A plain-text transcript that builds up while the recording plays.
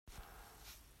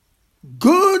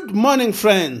Good morning,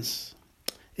 friends.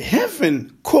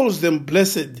 Heaven calls them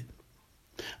blessed.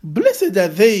 Blessed are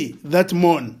they that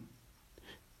mourn.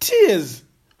 Tears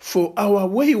for our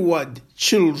wayward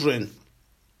children.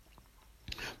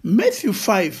 Matthew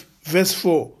 5, verse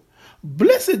 4.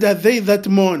 Blessed are they that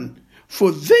mourn,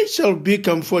 for they shall be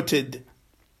comforted.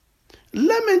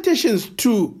 Lamentations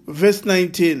 2, verse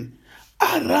 19.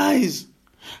 Arise,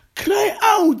 cry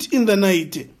out in the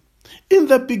night. In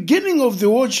the beginning of the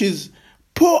watches,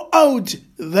 pour out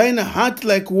thine heart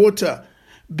like water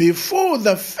before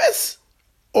the face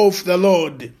of the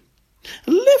Lord.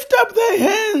 Lift up thy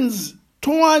hands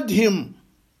toward him.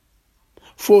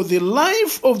 For the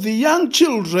life of the young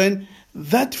children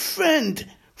that faint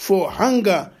for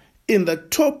hunger in the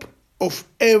top of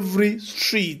every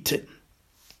street.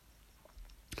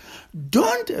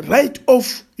 Don't write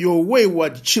off your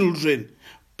wayward children.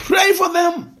 Pray for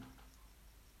them.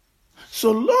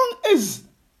 So long as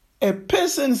a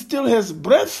person still has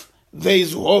breath, there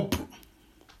is hope.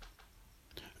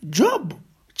 Job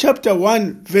chapter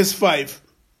 1 verse 5.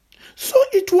 So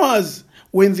it was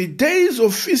when the days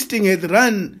of feasting had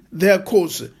run their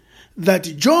course that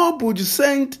Job would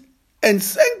send and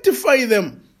sanctify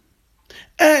them,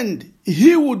 and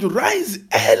he would rise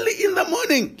early in the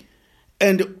morning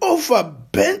and offer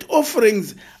burnt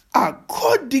offerings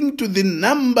according to the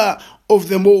number of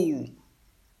them all.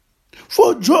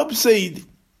 For Job said,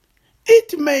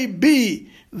 it may be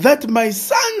that my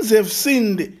sons have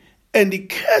sinned and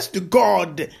cursed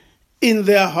God in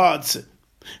their hearts.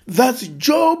 That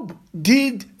Job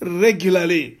did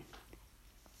regularly.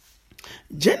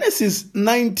 Genesis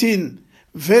 19,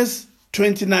 verse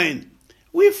 29.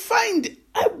 We find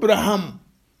Abraham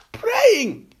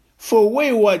praying for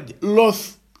wayward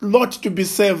Lot to be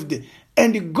saved,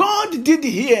 and God did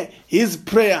hear his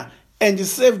prayer and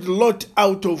saved Lot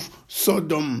out of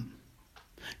Sodom.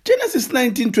 Genesis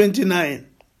 19:29. And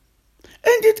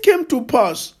it came to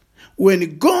pass,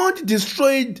 when God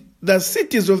destroyed the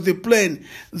cities of the plain,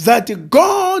 that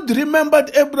God remembered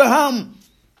Abraham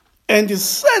and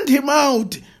sent him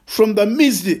out from the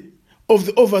midst of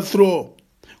the overthrow,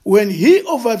 when he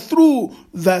overthrew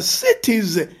the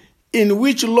cities in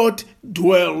which Lot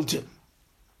dwelt.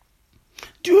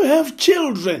 Do you have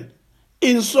children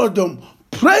in Sodom?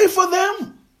 Pray for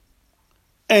them,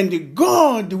 and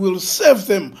God will save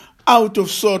them out of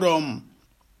Sodom.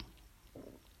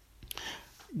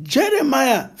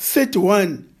 Jeremiah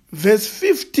 31, verse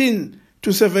 15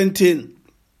 to 17.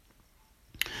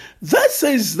 Thus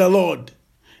says the Lord,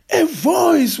 a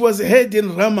voice was heard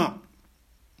in Ramah,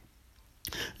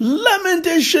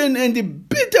 lamentation and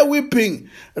bitter weeping,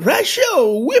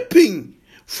 Rahel weeping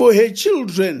for her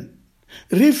children,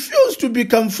 refused to be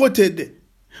comforted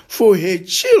for her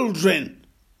children,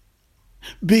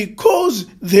 because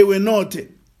they were not.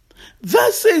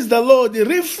 Thus says the Lord,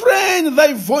 refrain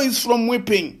thy voice from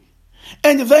weeping,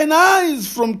 and thine eyes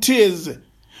from tears,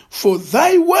 for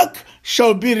thy work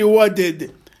shall be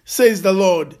rewarded, says the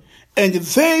Lord, and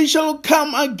they shall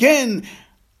come again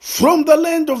from the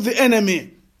land of the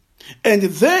enemy, and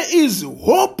there is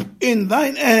hope in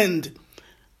thine end,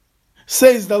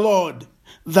 says the Lord,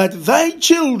 that thy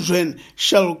children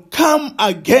shall come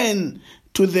again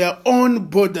to their own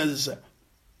borders.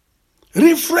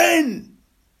 Refrain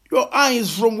your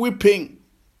eyes from weeping,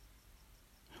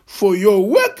 for your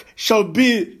work shall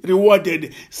be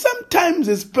rewarded. Sometimes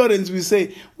as parents we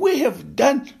say, we have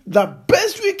done the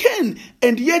best we can,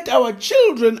 and yet our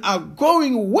children are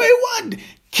going wayward.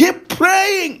 Keep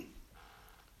praying.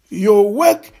 Your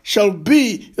work shall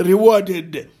be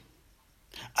rewarded.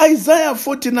 Isaiah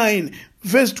 49,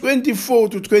 verse 24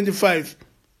 to 25.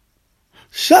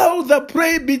 Shall the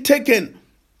prey be taken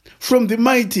from the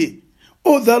mighty,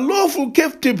 or the lawful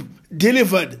captive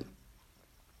delivered?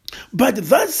 But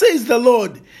thus says the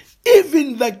Lord,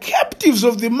 even the captives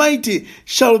of the mighty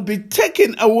shall be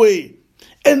taken away,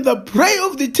 and the prey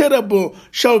of the terrible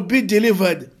shall be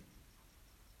delivered.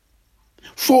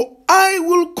 For I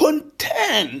will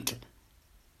contend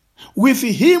with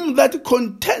him that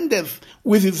contendeth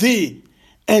with thee,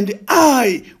 and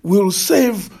I will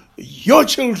save your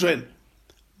children.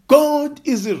 God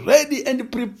is ready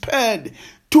and prepared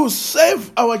to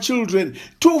save our children,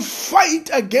 to fight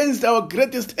against our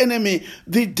greatest enemy,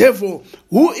 the devil,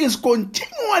 who is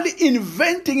continually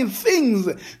inventing things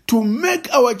to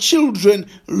make our children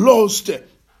lost.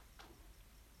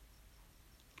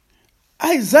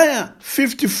 Isaiah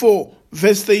 54,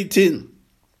 verse 18.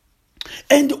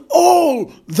 And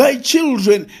all thy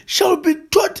children shall be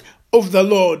taught of the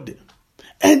Lord,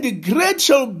 and great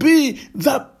shall be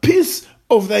the peace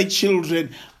of thy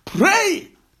children. Pray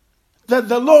that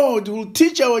the Lord will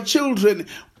teach our children.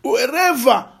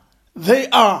 wherever they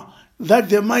are, that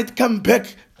they might come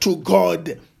back to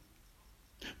God.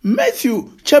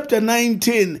 Matthew chapter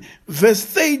 19, verse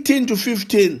 13 to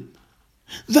 15.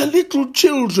 The little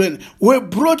children were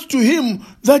brought to him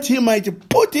that he might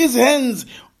put his hands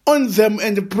on them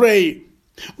and pray.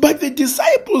 But the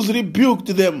disciples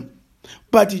rebuked them.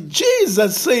 But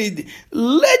Jesus said,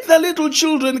 "Let the little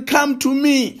children come to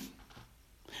me,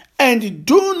 and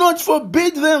do not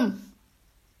forbid them,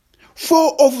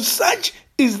 for of such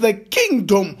is the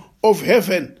kingdom of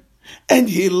heaven." And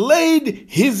he laid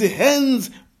his hands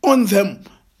on them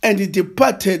and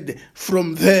departed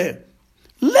from there.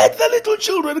 Let the little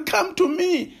children come to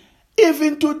me.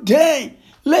 Even today,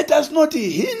 let us not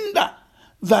hinder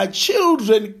the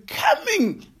children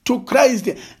coming to Christ.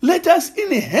 Let us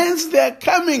enhance their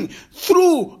coming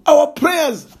through our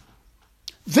prayers.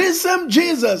 This same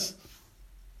Jesus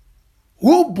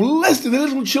who blessed the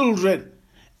little children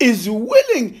is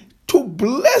willing to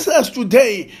bless us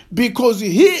today because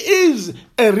he is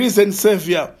a risen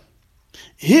Savior.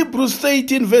 Hebrews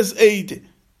 13 verse 8.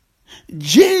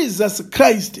 Jesus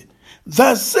Christ,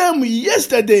 the same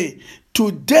yesterday,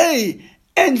 today,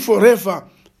 and forever.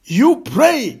 You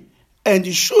pray, and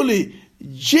surely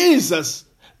Jesus,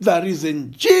 the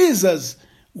risen Jesus,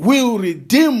 will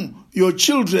redeem your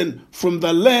children from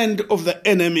the land of the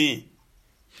enemy.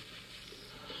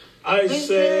 I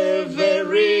serve a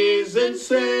risen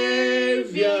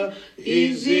Savior,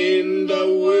 He's in the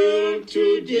world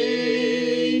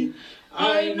today.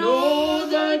 I know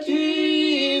that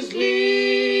He is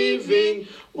living,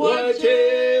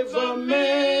 whatever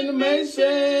man may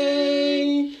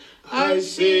say. I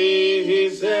see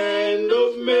His hand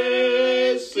of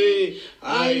mercy,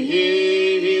 I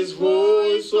hear His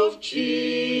voice of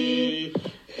cheer.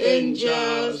 And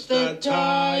just the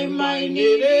time I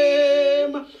need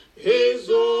Him, He's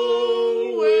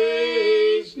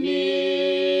always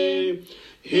near.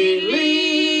 He lives,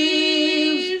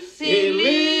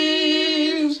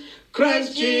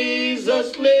 Christ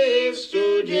Jesus lives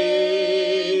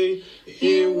today.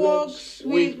 He walks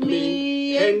with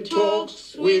me and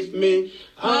talks with me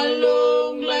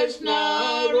along life's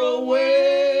narrow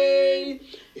way.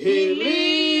 He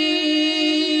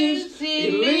lives,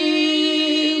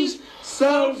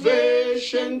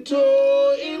 salvation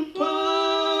to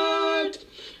impart.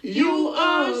 You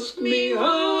ask me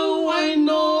how I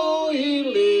know He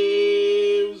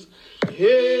lives.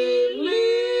 He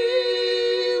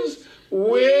lives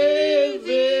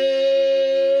within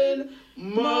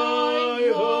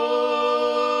my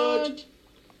heart.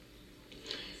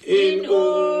 In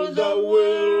all the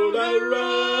world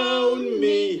around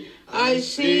me, I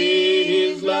see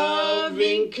His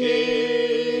loving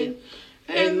care.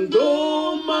 And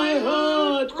though my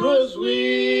heart grows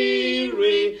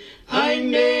weary, I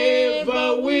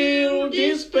never will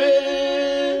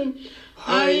despair.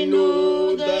 I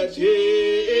know that He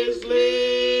is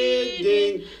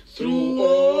leading through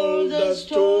all the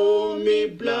stormy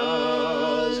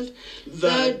blast.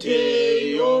 The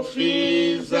day of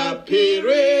His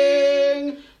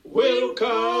appearing will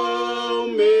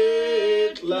come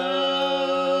at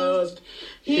last.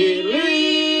 He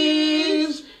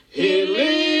lives,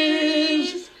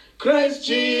 Christ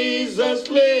Jesus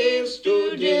lives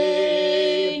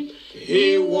today.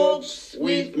 He walks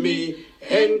with me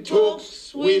and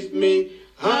talks with me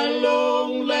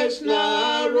along life's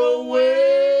narrow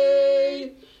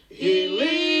way. He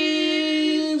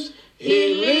lives,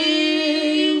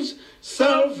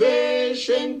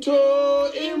 salvation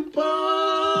to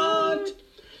impart.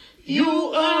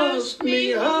 You ask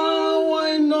me how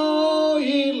I know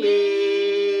He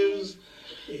lives.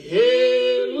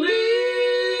 He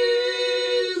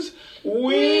lives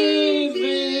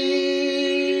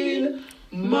within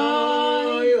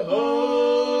my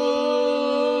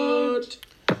heart.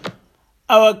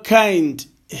 Our kind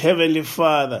Heavenly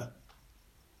Father,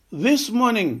 this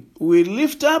morning we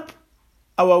lift up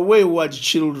our wayward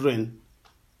children.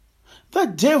 The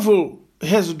devil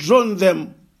has drawn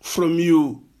them from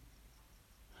you,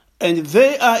 and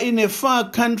they are in a far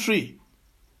country,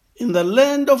 in the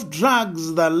land of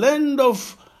drugs, the land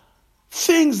of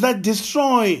things that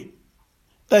destroy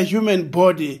the human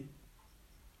body.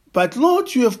 But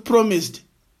Lord, you have promised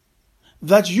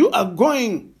that you are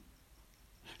going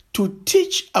to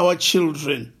teach our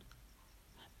children,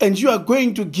 and you are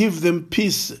going to give them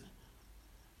peace.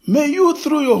 May you,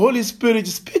 through your Holy Spirit,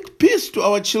 speak peace to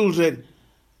our children,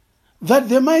 that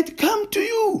they might come to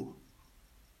you.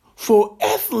 For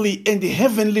earthly and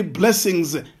heavenly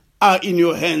blessings are in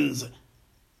your hands.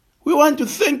 We want to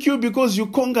thank you because you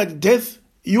conquered death.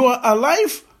 You are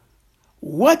alive.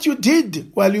 What you did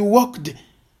while you walked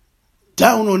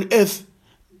down on earth,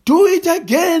 Do it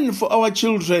again for our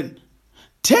children.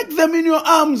 Take them in your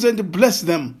arms and bless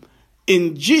them.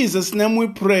 In Jesus' name we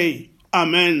pray.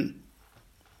 Amen.